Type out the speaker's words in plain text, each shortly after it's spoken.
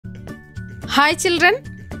Hi children,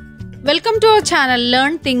 welcome to our channel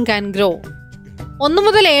Learn, Think and Grow. 1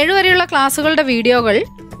 മുതൽ 7 വരെയുള്ള ക്ലാസ്സുകളുടെ വീഡിയോകൾ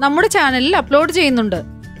നമ്മുടെ ചാനലിൽ അപ്ലോഡ് ചെയ്യുന്നുണ്ട്.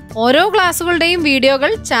 ഓരോ ക്ലാസ്സുകളുടെയും വീഡിയോകൾ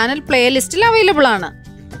ചാനൽ പ്ലേലിസ്റ്റിൽ അവൈലബിൾ ആണ്.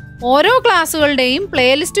 ഓരോ ക്ലാസ്സുകളുടെയും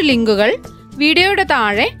പ്ലേലിസ്റ്റ് ലിങ്കുകൾ വീഡിയോയുടെ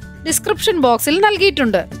താഴെ ഡിസ്ക്രിപ്ഷൻ ബോക്സിൽ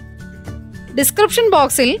നൽകിയിട്ടുണ്ട്. ഡിസ്ക്രിപ്ഷൻ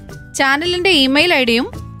ബോക്സിൽ ചാനലിന്റെ ഇമെയിൽ ഐഡിയും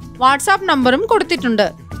വാട്സാപ്പ് നമ്പറും കൊടുത്തിട്ടുണ്ട്.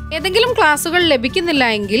 ഏതെങ്കിലും ക്ലാസ്സുകൾ ലഭിക്കുന്നില്ല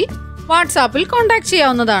എങ്കിൽ വാട്സാപ്പിൽ കോൺടാക്ട്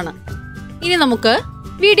ചെയ്യാവുന്നതാണ്. ഇനി നമുക്ക്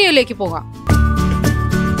വീഡിയോയിലേക്ക് പോകാം.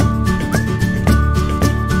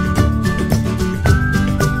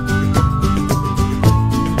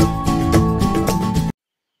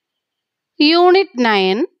 Unit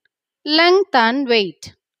 9 Length and Weight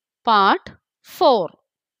Part 4.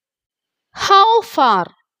 How far?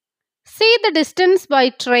 See the distance by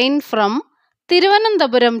train from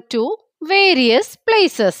Thiruvananthapuram to various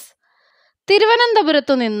places.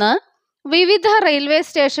 തിരുവനന്തപുരത്തു നിന്ന് വിവിധ റെയിൽവേ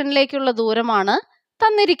സ്റ്റേഷനിലേക്കുള്ള ദൂരമാണ്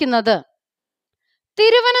തന്നിരിക്കുന്നത്.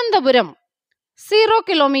 തിരുവനന്തപുരം 0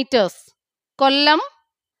 കിലോമീറ്റേഴ്സ്, കൊല്ലം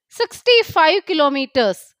 65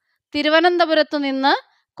 കിലോമീറ്റേഴ്സ്. തിരുവനന്തപുരത്തു നിന്ന്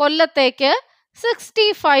കൊല്ലത്തേക്ക്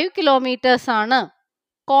 65 കിലോമീറ്റേഴ്സ് ആണ്.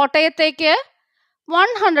 കോട്ടയത്തേക്ക്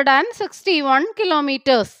 161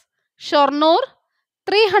 kilometres. Shoranur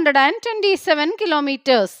 327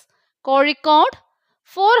 kilometres. Kozhikode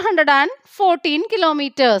 414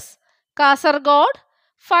 kilometers. Kasaragod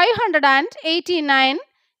 589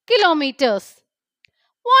 kilometers.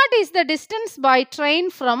 What is the distance by train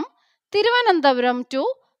from Thiruvananthapuram to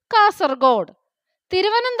Kasaragod?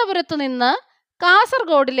 തിരുവനന്തപുരത്തു നിന്ന്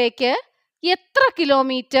കാസർഗോഡിലേക്ക് എത്ര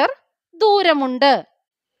കിലോമീറ്റർ ദൂരമുണ്ട്?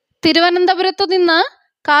 തിരുവനന്തപുരത്തു നിന്ന്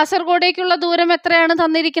കാസർഗോഡേക്കുള്ള ദൂരം എത്രയാണ്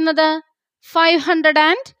തന്നിരിക്കുന്നത്?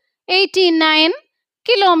 589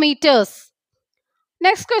 kilometers.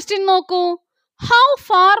 Next question നോക്കൂ. How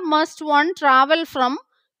far must one travel from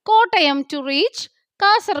Kottayam to reach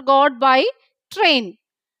Kasaragod by train?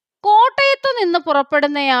 കോട്ടയത്തു നിന്ന്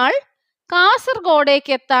പുറപ്പെടുന്നയാൾ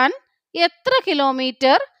കാസർഗോഡേക്ക് എത്താൻ എത്ര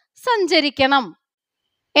കിലോമീറ്റർ സഞ്ചരിക്കണം?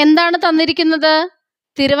 എന്താണ് തന്നിരിക്കുന്നത്?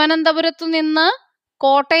 തിരുവനന്തപുരത്തു നിന്ന്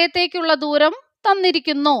കോട്ടയത്തേക്കുള്ള ദൂരം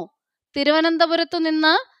തന്നിരിക്കുന്നു. തിരുവനന്തപുരത്തു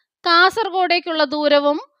നിന്ന് കാസർഗോഡേക്കുള്ള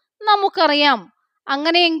ദൂരവും നമുക്കറിയാം.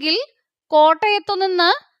 അങ്ങനെയെങ്കിൽ കോട്ടയത്തു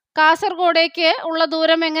നിന്ന് കാസർഗോഡേക്ക് ഉള്ള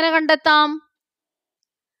ദൂരം എങ്ങനെ കണ്ടെത്താം?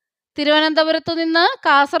 തിരുവനന്തപുരത്തു നിന്ന്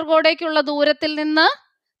കാസർഗോഡേക്കുള്ള ദൂരത്തിൽ നിന്ന്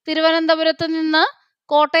തിരുവനന്തപുരത്തു നിന്ന്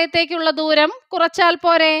കോട്ടയത്തേക്കുള്ള ദൂരം കുറച്ചാൽ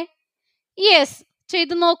പോരെ? യെസ്,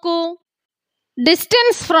 ചെയ്തു നോക്കൂ.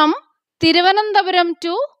 Distance from Thiruvananthapuram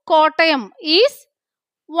to Kottayam is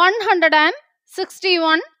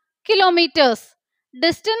 161 kilometres.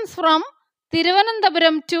 Distance from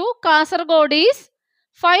Thiruvananthapuram to Kasaragod is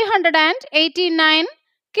 589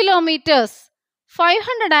 kilometers.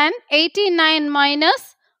 589 minus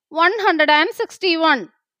 161.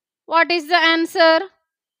 What is the answer?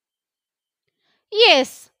 Yes,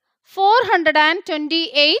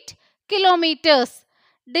 428 kilometers.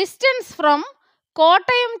 Distance from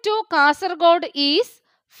Kottayam to Kasaragod is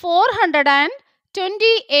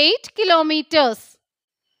 428 kilometers.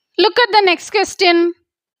 Look at the next question.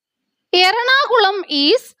 Ernakulam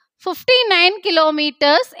is 59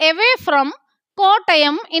 kilometers away from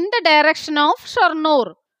Kottayam in the direction of Shornur.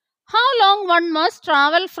 How long one must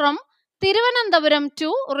travel from Thiruvananthapuram to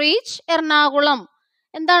reach Ernakulam?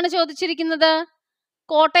 എന്താണ് ചോദിച്ചിരിക്കുന്നത്?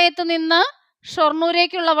 കോട്ടയത്ത് നിന്ന്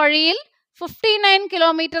ഷൊർണൂരേക്കുള്ള വഴിയിൽ 59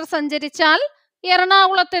 kilometre സഞ്ചരിച്ചാൽ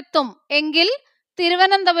എറണാകുളത്തെത്തും എങ്കിൽ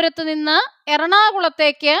തിരുവനന്തപുരത്ത് നിന്ന്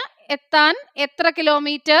എറണാകുളത്തേക്ക് എത്താൻ എത്ര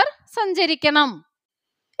കിലോമീറ്റർ സഞ്ചരിക്കണം?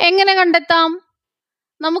 എങ്ങനെ കണ്ടെത്താം?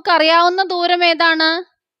 നമുക്കറിയാവുന്ന ദൂരം ഏതാണ്?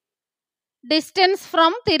 Distance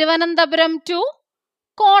from Thiruvananthapuram to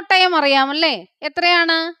Kottayam അറിയാമല്ലേ?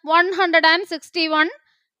 എത്രയാണ്? 161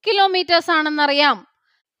 കിലോമീറ്റേഴ്സ് ആണെന്നറിയാം.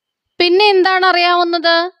 പിന്നെ എന്താണ്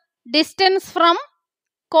അറിയാവുന്നത്? Distance from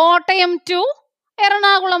Kottayam to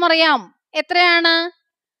Ernakulam അറിയാം. എത്രയാണ്?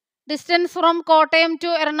 Distance from Kottayam to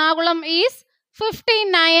Ernakulam is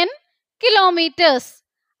 59 kilometres.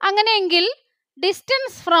 അങ്ങനെയെങ്കിൽ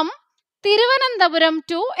distance from Thiruvananthapuram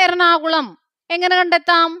to Ernakulam എങ്ങനെ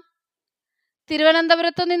കണ്ടെത്താം?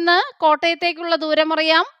 തിരുവനന്തപുരത്തു നിന്ന് കോട്ടയത്തേക്കുള്ള ദൂരം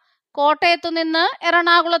അറിയാം, കോട്ടയത്തു നിന്ന്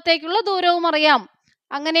എറണാകുളത്തേക്കുള്ള ദൂരവും അറിയാം.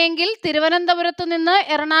 അങ്ങനെയെങ്കിൽ തിരുവനന്തപുരത്തു നിന്ന്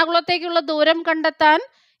എറണാകുളത്തേക്കുള്ള ദൂരം കണ്ടെത്താൻ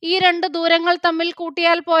ഈ രണ്ട് ദൂരങ്ങൾ തമ്മിൽ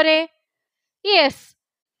കൂട്ടിയാൽ പോരെ? Yes,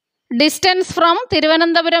 distance from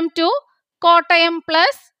Thiruvananthapuram to Kottayam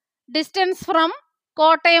plus distance from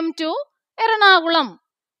Kottayam to Ernakulam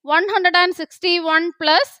 161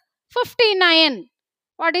 plus 59.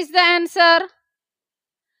 What is the answer?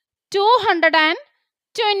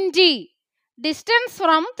 220. Distance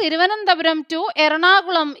from Thiruvananthapuram to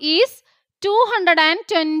Ernakulam is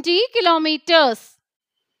 220 kilometers.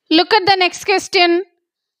 Look at the next question.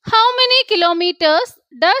 How many kilometers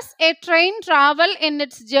does a train travel in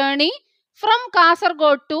its journey from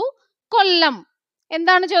Kasaragod to Kollam?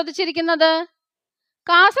 എന്താണ് ചോദിച്ചിരിക്കുന്നത്?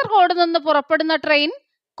 കാസർഗോഡ് നിന്ന് പുറപ്പെടുന്ന train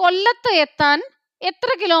കൊല്ലത്ത് എത്താൻ എത്ര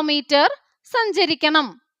kilometre സഞ്ചരിക്കണം?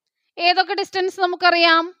 ഏതൊക്കെ distance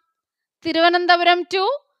നമുക്കറിയാം? Thiruvananthapuram to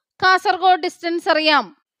Kasaragod distance അറിയാം.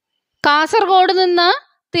 കാസർഗോഡ് നിന്ന്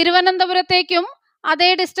തിരുവനന്തപുരത്തേക്കും അതേ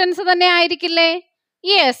ഡിസ്റ്റൻസ് തന്നെ ആയിരിക്കില്ലേ?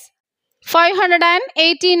 യെസ്,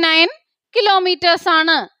 589 കിലോമീറ്റേഴ്സ്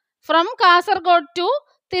ആണ്. From Kasaragod to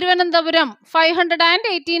Thiruvananthapuram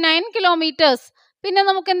 589 kilometres. പിന്നെ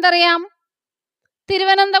നമുക്ക് എന്തറിയാം?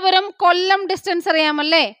 തിരുവനന്തപുരം കൊല്ലം ഡിസ്റ്റൻസ്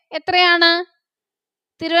അറിയാമല്ലേ? എത്രയാണ്?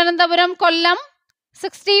 തിരുവനന്തപുരം കൊല്ലം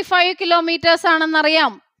 65 കിലോമീറ്റേഴ്സ്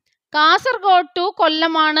ആണെന്നറിയാം. കാസർഗോഡ് ടു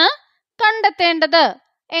കൊല്ലമാണ് കണ്ടെത്തേണ്ടത്.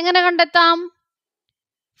 എങ്ങനെ കണ്ടെത്താം?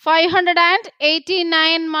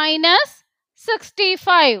 589 മൈനസ്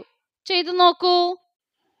 65 ചെയ്തു നോക്കൂ.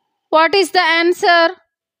 What is the answer?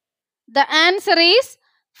 The answer is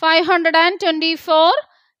 524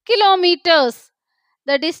 kilometres.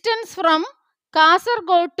 The distance from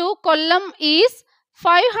Kasaragod to Kollam is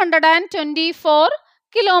 524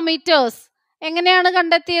 kilometres. എങ്ങനെയാണ്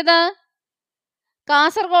കണ്ടെത്തിയത്?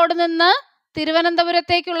 കാസർഗോഡ് നിന്ന്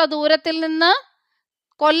തിരുവനന്തപുരത്തേക്കുള്ള ദൂരത്തിൽ നിന്ന്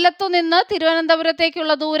കൊല്ലത്തു നിന്ന്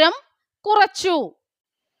തിരുവനന്തപുരത്തേക്കുള്ള ദൂരം കുറച്ചു.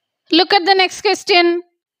 Look at the next question.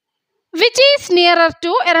 Which is nearer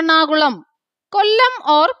to Ernakulam? Kollam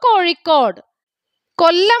or Kozhikode?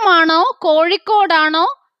 കൊല്ലമാണോ കോഴിക്കോടാണോ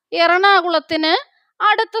എറണാകുളത്തിന്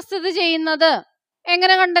അടുത്ത് സ്ഥിതി ചെയ്യുന്നത്?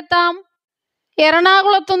 എങ്ങനെ കണ്ടെത്താം?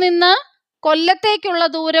 എറണാകുളത്തു നിന്ന് കൊല്ലത്തേക്കുള്ള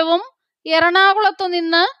ദൂരവും എറണാകുളത്തു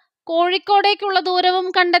നിന്ന് കോഴിക്കോടേക്കുള്ള ദൂരവും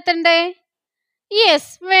കണ്ടെത്തണ്ടേ?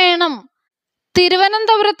 യെസ്, വേണം.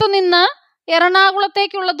 തിരുവനന്തപുരത്തു നിന്ന്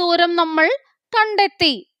എറണാകുളത്തേക്കുള്ള ദൂരം നമ്മൾ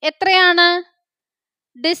കണ്ടെത്തി. എത്രയാണ്?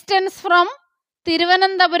 Distance from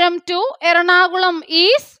Thiruvananthapuram to Ernakulam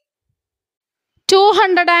is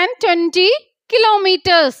 220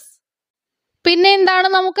 kilometres. പിന്നെ എന്താണ്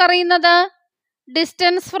നമുക്കറിയുന്നത്?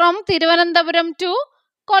 ഡിസ്റ്റൻസ് ഫ്രം തിരുവനന്തപുരം ടു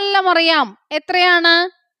കൊല്ലം അറിയാം. എത്രയാണ്?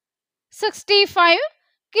 65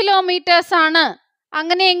 കിലോമീറ്റേഴ്സ് ആണ്.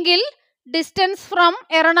 അങ്ങനെയെങ്കിൽ ഡിസ്റ്റൻസ് ഫ്രം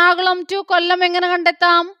എറണാകുളം ടു കൊല്ലം എങ്ങനെ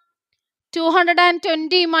കണ്ടെത്താം?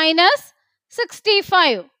 220 മൈനസ്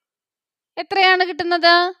 65 എത്രയാണ്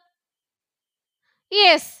കിട്ടുന്നത്?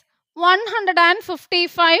 Yes,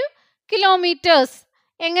 155 kilometres.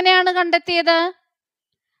 എങ്ങനെയാണ് കണ്ടെത്തിയത്?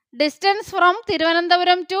 Distance from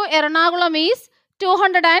Thiruvananthapuram to Ernakulam is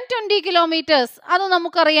 220 kilometres. അത്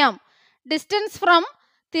നമുക്കറിയാം. Distance from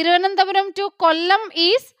Thiruvananthapuram to Kollam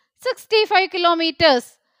is 65 kilometres.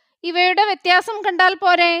 ഇവയുടെ വ്യത്യാസം കണ്ടാൽ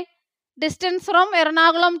പോരെ? Distance from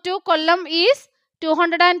Ernakulam to Kollam is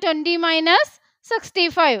 220 minus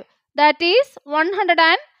 65, that is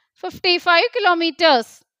 155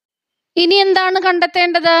 kilometres. ഇനി എന്താണ്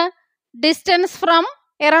കണ്ടെത്തേണ്ടത്? Distance from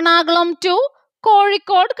Ernakulam to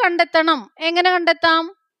Kozhikode കണ്ടെത്തണം. എങ്ങനെ കണ്ടെത്താം?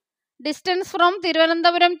 Distance from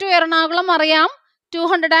Thiruvananthapuram to Ernakulam അറിയാം,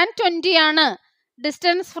 220 ആണ്.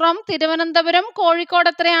 ഡിസ്റ്റൻസ് ഫ്രം തിരുവനന്തപുരം കോഴിക്കോട്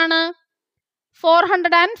എത്രയാണ്?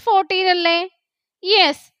 414 അല്ലേ?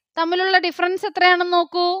 യെസ്, തമ്മിലുള്ള ഡിഫറൻസ് എത്രയാണെന്ന്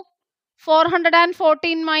നോക്കൂ.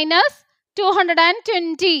 414 minus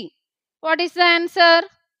 220. What is the answer?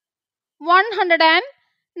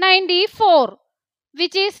 194.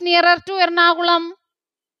 Which is nearer to Ernakulam?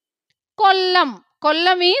 Kollam.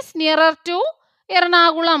 Kollam is nearer to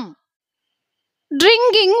Ernakulam.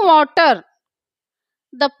 Drinking water.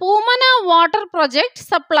 The Pumana water project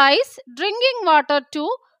supplies drinking water to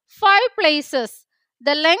 5 places.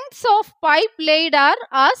 The lengths of pipe laid are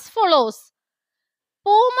as follows.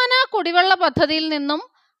 പൂമന കുടിവെള്ള പദ്ധതിയിൽ നിന്നും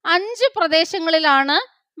 5 പ്രദേശങ്ങളിലാണ്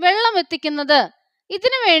വെള്ളം എത്തിക്കുന്നത്.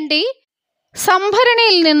 ഇതിനു വേണ്ടി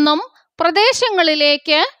സംഭരണിയിൽ നിന്നും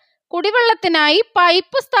പ്രദേശങ്ങളിലേക്ക് കുടിവെള്ളത്തിനായി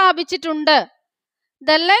പൈപ്പ് സ്ഥാപിച്ചിട്ടുണ്ട്.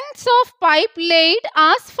 The lengths of pipe laid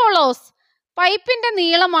as follows. പൈപ്പിന്റെ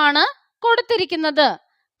നീളമാണ് കൊടുത്തിരിക്കുന്നത്.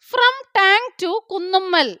 From tank to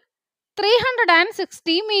Kunnummal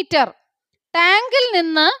 360 metre. ടാങ്കിൽ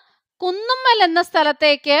നിന്ന് കുന്നുമ്മൽ എന്ന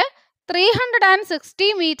സ്ഥലത്തേക്ക് 360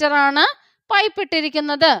 മീറ്റർ ആണ് പൈപ്പ്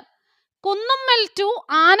ഇട്ടിരിക്കുന്നത്. കുന്നുമ്മൽ ടു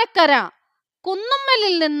ആനക്കര.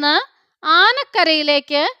 കുന്നുമ്മലിൽ നിന്ന്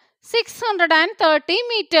ആനക്കരയിലേക്ക് 630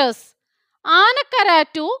 metres. Anakkara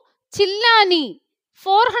to ചില്ലാനി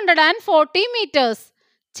 440 metres.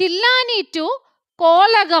 ചില്ലാനി to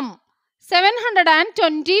കോലകം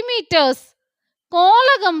 720 meters.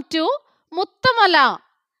 കോലകം to മുത്തമല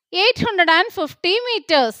 850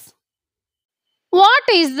 meters. What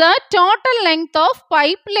is the total length of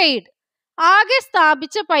pipe laid? ആകെ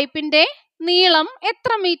സ്ഥാപിച്ച പൈപ്പിന്റെ നീളം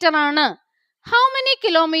എത്ര മീറ്റർ ആണ്? How many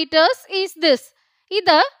kilometres is this?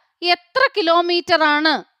 ഇത് എത്ര കിലോമീറ്റർ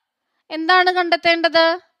ആണ്? എന്താണ് കണ്ടെത്തേണ്ടത്?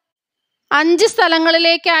 5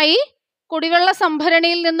 സ്ഥലങ്ങളിലേക്കായി കുടിവെള്ള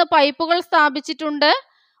സംഭരണിയിൽ നിന്ന് പൈപ്പുകൾ സ്ഥാപിച്ചിട്ടുണ്ട്.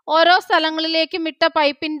 ഓരോ സ്ഥലങ്ങളിലേക്കും ഇട്ട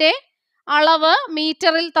പൈപ്പിന്റെ അളവ്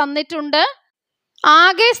മീറ്ററിൽ തന്നിട്ടുണ്ട്.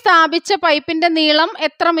 ആകെ സ്ഥാപിച്ച പൈപ്പിന്റെ നീളം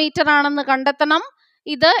എത്ര മീറ്റർ ആണെന്ന് കണ്ടെത്തണം.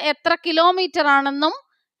 ഇത് എത്ര കിലോമീറ്റർ ആണെന്നും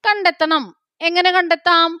കണ്ടെത്തണം. എങ്ങനെ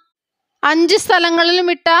കണ്ടെത്താം? 5 സ്ഥലങ്ങളിലും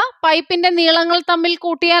ഇട്ട പൈപ്പിന്റെ നീളങ്ങൾ തമ്മിൽ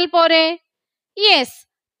കൂട്ടിയാൽ പോരെ? Yes.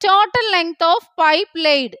 Total length of pipe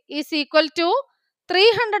laid is equal to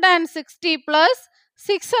 360 plus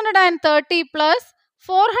 630 plus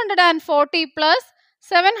 440 plus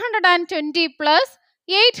 720 plus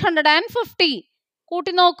 850.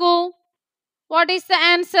 കൂട്ടി നോക്കൂ. What is the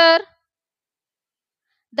answer?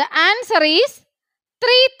 The answer is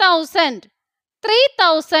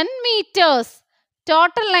 3000 meters.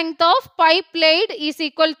 Total length of pipe laid is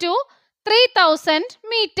equal to 3000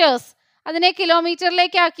 meters. അതിനെ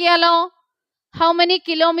കിലോമീറ്ററിലേക്ക് ആക്കിയാലോ? How many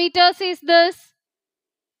kilometers is this?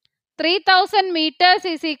 3000 meters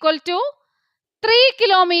is equal to 3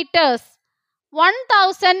 kilometers.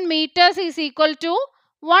 1000 meters is equal to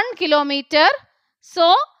 1 kilometer. So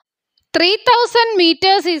 3000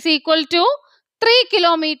 meters is equal to 3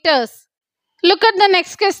 kilometers. Look at the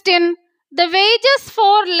next question. The wages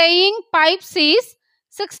for laying pipes is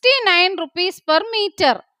 69 rupees per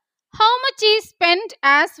meter. How much is spent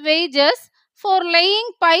as wages for laying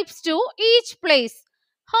pipes to each place?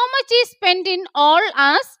 How much is spent in all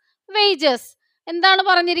as wages? എന്താണ്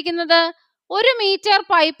പറഞ്ഞിരിക്കുന്നത്? 1 metre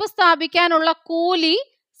pipe സ്ഥാപിക്കാനുള്ള കൂലി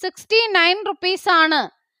 69 rupees ആണ്.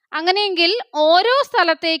 അങ്ങനെയെങ്കിൽ ഓരോ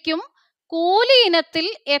സ്ഥലത്തേക്കും കൂലി ഇനത്തിൽ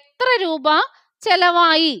എത്ര രൂപ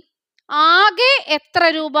ചെലവായി? ആകെ എത്ര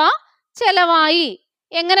രൂപ ചെലവായി?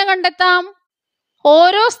 എങ്ങനെ കണ്ടെത്താം?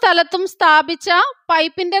 ഓരോ സ്ഥലത്തും സ്ഥാപിച്ച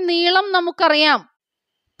പൈപ്പിന്റെ നീളം നമുക്കറിയാം.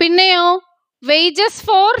 പിന്നെയോ wages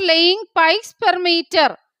four laying pipes per metre,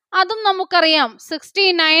 അതും നമുക്കറിയാം,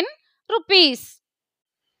 69 rupees.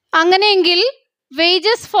 അങ്ങനെയെങ്കിൽ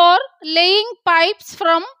wages four laying pipes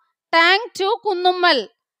from tank to Kunnummal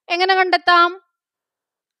എങ്ങനെ കണ്ടെത്താം?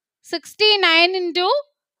 69 into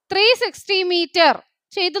 360 meter.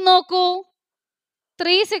 ചെയ്തു നോക്കൂ.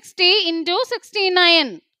 360 into 69.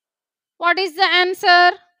 What is the answer?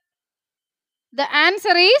 The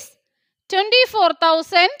answer is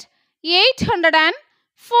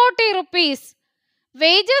 24,840 rupees.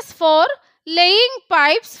 Wages for laying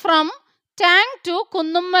pipes from tank to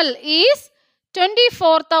Kunnummal is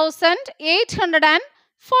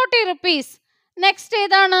 24,840 rupees. Next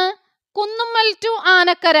ഏതാണ്? Kunnummal to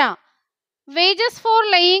Anakara. Wages for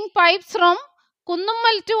laying pipes from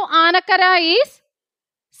Kunnummal to Anakara is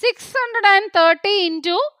 630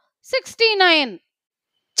 into 69.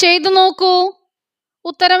 ചെയ്തു നോക്കൂ.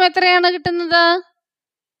 ഉത്തരം എത്രയാണ് കിട്ടുന്നത്?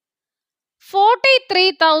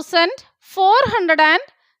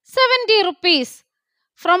 43,470 rupees.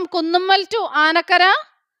 From Kunnummal to Anakara,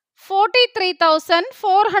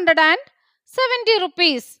 43,470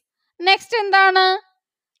 rupees. Next എന്താണ്?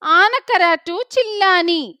 Anakara to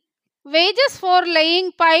Chillani. Wages for laying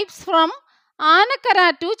pipes from Anakara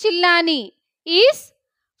to Chillani is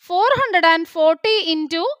 440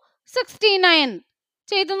 into 69.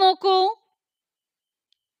 ചെയ്തു നോക്കൂ.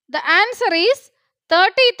 The answer is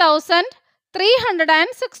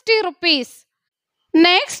 30,360 rupees.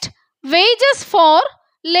 Next, wages for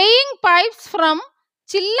laying pipes from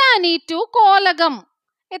Chillani to Kolagam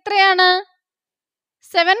എത്രയാണ്?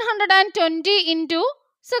 720 into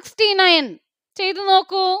 69. ചെയ്തു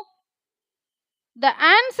നോക്കൂ. The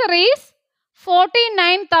answer is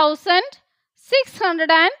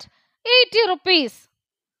 49,680 rupees.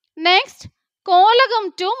 Next, Kolagam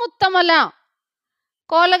to Muttamala.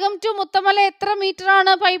 Kolagam to Muttamala എത്ര metre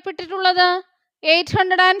ആണ് pipe ഇട്ടിട്ടുള്ളത്?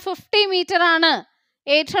 850 metre ആണ്.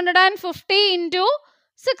 850 into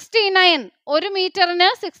 69. 1 മീറ്ററിന്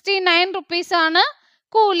 69 rupees ആണ്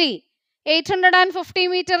കൂലി. 850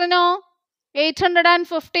 മീറ്ററിനോ?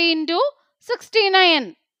 850 into 69.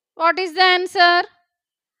 What is the answer?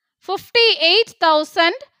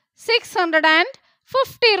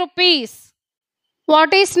 58,650 rupees.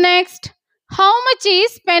 What is next? How much is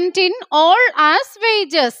spent in all as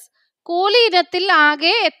wages? കൂലി ഇനത്തിൽ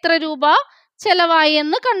ആകെ എത്ര രൂപ ചെലവായി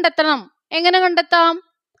എന്ന് കണ്ടെത്തണം. എങ്ങനെ കണ്ടെത്താം?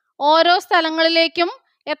 ഓരോ സ്ഥലങ്ങളിലേക്കും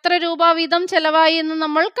എത്ര രൂപ വീതം ചെലവായി എന്ന്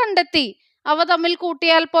നമ്മൾ കണ്ടെത്തി. അവ തമ്മിൽ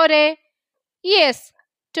കൂട്ടിയാൽ പോരെ? Yes.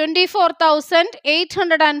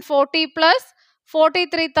 24,840 plus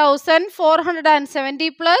 43,470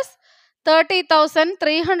 plus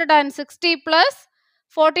 30,360 plus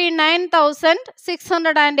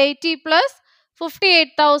 49,680 plus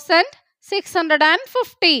 58,000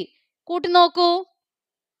 650. കൂട്ടി നോക്കൂ,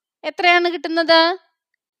 എത്രയാണ് കിട്ടുന്നത്?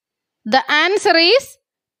 The answer is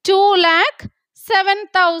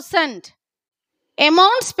 2,07,000.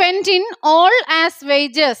 Amount spent in all as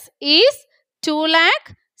wages is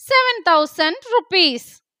 2,07,000 rupees.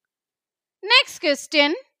 Next question.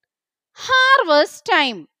 Harvest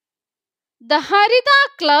time. The Harita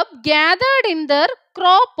Club gathered in their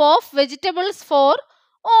crop of vegetables for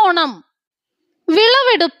Onam.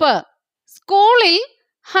 വിളവെടുപ്പ്. സ്കൂളിൽ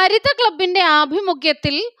ഹരിത ക്ലബിന്റെ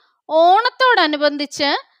ആഭിമുഖ്യത്തിൽ ഓണത്തോടനുബന്ധിച്ച്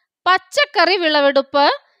പച്ചക്കറി വിളവെടുപ്പ്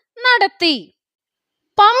നടത്തി.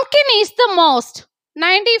 Pumpkin is the most,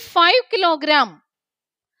 95 kilogram.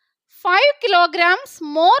 5 kilograms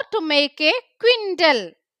more to make a quintal.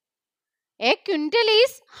 A quintal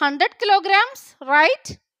is 100 kilograms, right?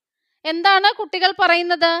 എന്താണ് കുട്ടികൾ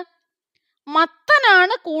പറയുന്നത്?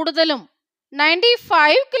 മത്തനാണ് കൂടുതലും,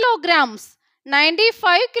 95 kilograms.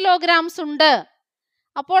 95 kilograms ഉണ്ട്.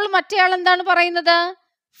 അപ്പോൾ മറ്റേയാൾ എന്താണ് പറയുന്നത്?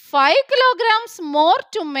 5 kilograms more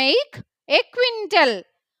to make a quintal.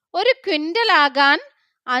 ഒരു ക്വിൻ്റൽ ആകാൻ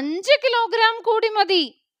 5 കിലോഗ്രാം കൂടി മതി.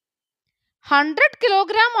 100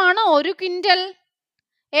 കിലോഗ്രാം ആണ് ഒരു quintal.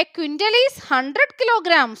 A quintal is 100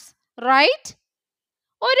 kilograms, right?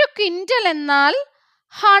 ഒരു ക്വിൻ്റൽ എന്നാൽ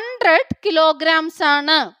 100 kilograms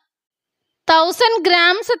ആണ്. 1000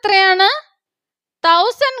 grams എത്രയാണ്?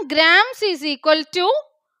 1000 grams is equal to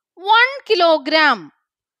 1 kilogram.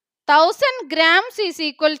 1000 grams is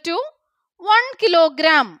equal to 1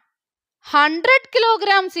 kilogram. 100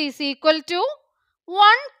 kilograms is equal to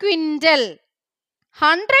 1 quintal.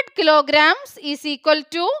 100 kilograms is equal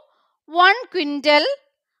to 1 quintal.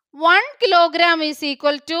 1 kilogram is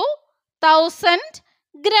equal to 1000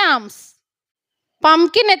 grams.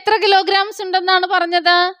 Pumpkin എത്ര kilograms ഉണ്ടെന്നാണ്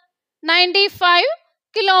പറഞ്ഞത്? 95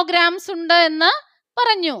 kilograms ഉണ്ട് എന്ന്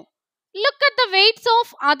പറഞ്ഞു. Look at the weights of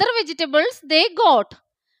other vegetables they got.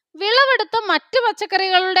 വിളവെടുത്ത മറ്റ്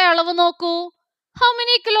പച്ചക്കറികളുടെ അളവ് നോക്കൂ. How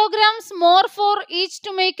many kilograms more for each to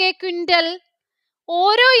make a quintal?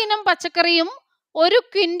 ഓരോ ഇനം പച്ചക്കറിയും ഒരു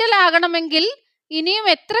ക്വിൻ്റൽ ആകണമെങ്കിൽ ഇനിയും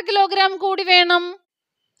എത്ര കിലോഗ്രാം കൂടി വേണം?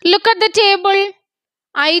 Look at the table.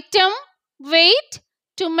 Item, weight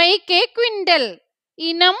to make a quintal.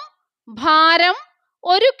 ഇനം, ഭാരം,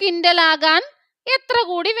 ഒരു ക്വിൻ്റൽ ആകാൻ എത്ര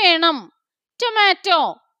കൂടി വേണം? Tomato,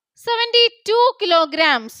 72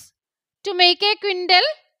 kilograms. To make a quintal,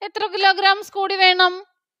 എത്ര kilograms കൂടി വേണം?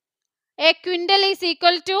 A quintal is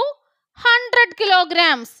equal to 100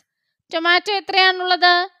 kilograms. Tomato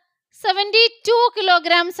എത്രയാണുള്ളത്? 72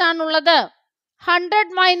 kilograms ആണുള്ളത്. 100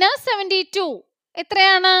 minus 72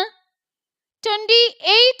 എത്രയാണ്?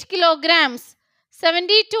 28 kilograms.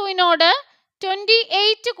 72നോട്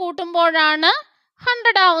 28 കൂട്ടുമ്പോഴാണ്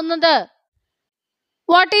 100 ആവുന്നത്.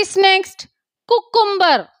 What is next?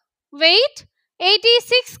 Cucumber. Weight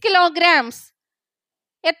 86 kilograms.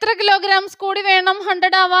 എത്ര kilograms കൂടി വേണം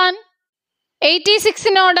 100 ആവാൻ?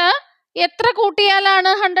 86നോട് എത്ര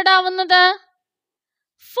കൂട്ടിയാലാണ് 100 ആവുന്നത്?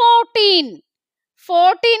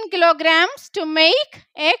 14 kilograms to make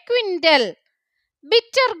a quintal.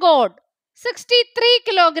 Bitter gourd, 63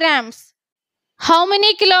 kilograms. How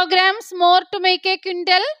many kilograms more to make a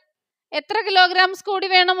quintal? എത്ര kilograms കൂടി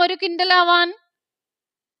വേണം ഒരു ക്വിൻ്റൽ ആവാൻ?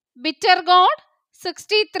 Bitter gourd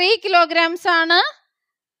 63 kilograms ആണ്.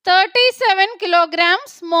 37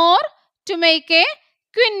 kilograms more to make a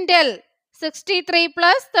quintal. 63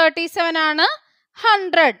 plus 37 ആണ്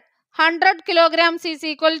 100. 100 kilograms is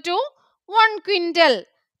equal to 1 quintal.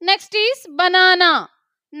 Next is banana.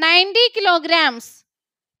 90 kilograms.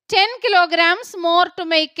 10 kilograms more to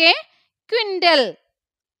make a quintal.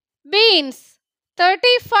 Beans.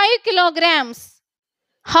 35 kilograms.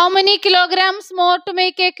 How many kilograms more to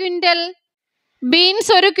make a quintal? Beans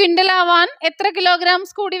ഒരു quintal ആവാൻ എത്ര kilograms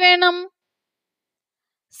കൂടി വേണം?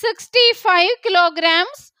 65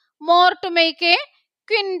 kilograms more to make a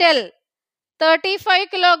quintal. 35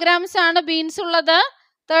 kilograms ആണ് beans ഉള്ളത്.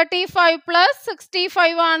 35 plus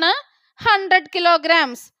 65 ആണ് 100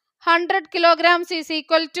 kilograms. 100 kilograms is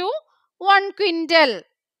equal to 1 quintal.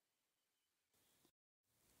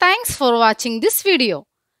 Thanks for watching this video.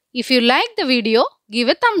 If you like the video, give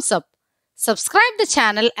a thumbs up. Subscribe the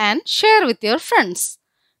channel and share with your friends.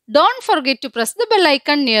 Don't forget to press the bell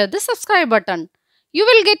icon near the subscribe button. You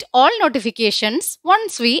will get all notifications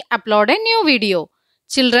once we upload a new video.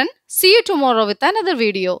 Children, see you tomorrow with another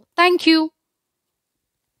video. Thank you.